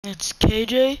It's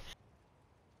KJ.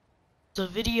 It's a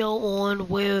video on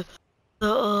where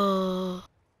the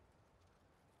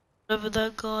whatever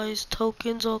that guy's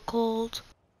tokens are called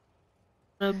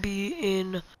gonna be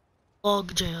in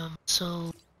logjam.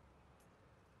 So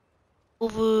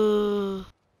over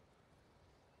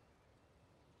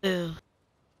there,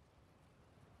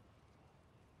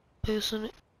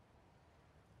 person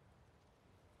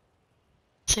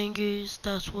thing is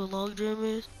that's what logjam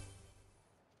is.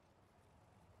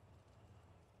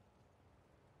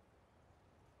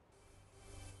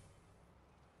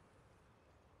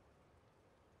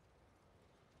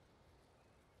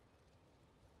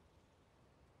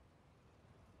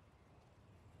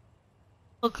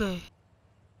 Okay,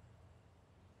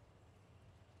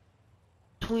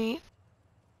 between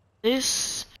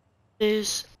this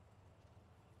is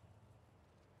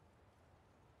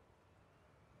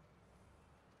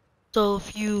so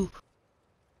if you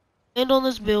land on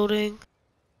this building,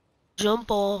 jump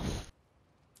off,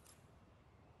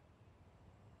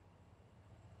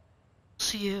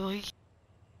 see it right here.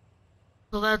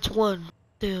 So that's one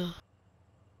there.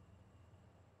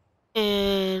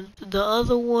 And the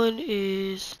other one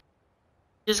is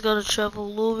just gotta travel a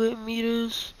little bit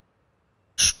meters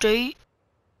straight.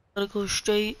 Gotta go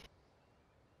straight,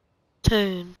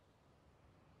 turn.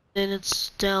 Then it's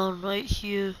down right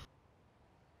here.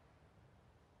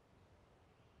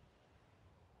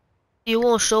 It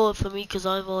won't show it for me because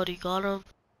I've already got them.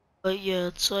 But yeah,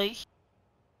 it's like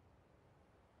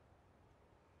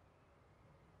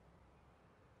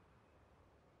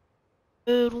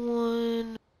third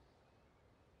one.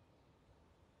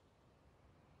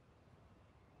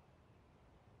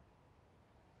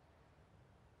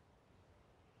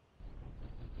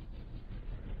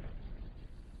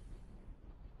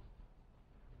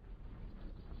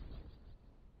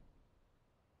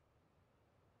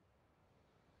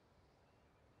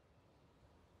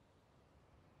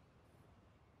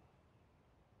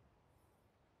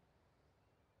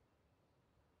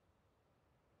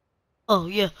 Oh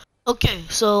yeah. Okay,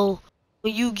 so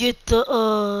when you get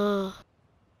the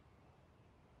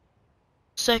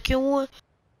second one,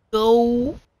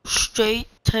 go straight,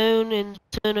 turn and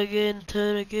turn again,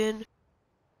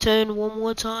 turn one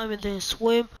more time and then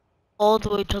swim all the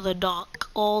way to the dock,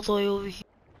 all the way over here.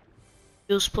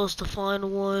 You're supposed to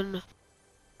find one.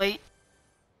 Wait.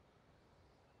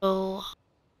 So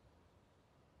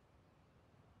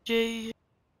J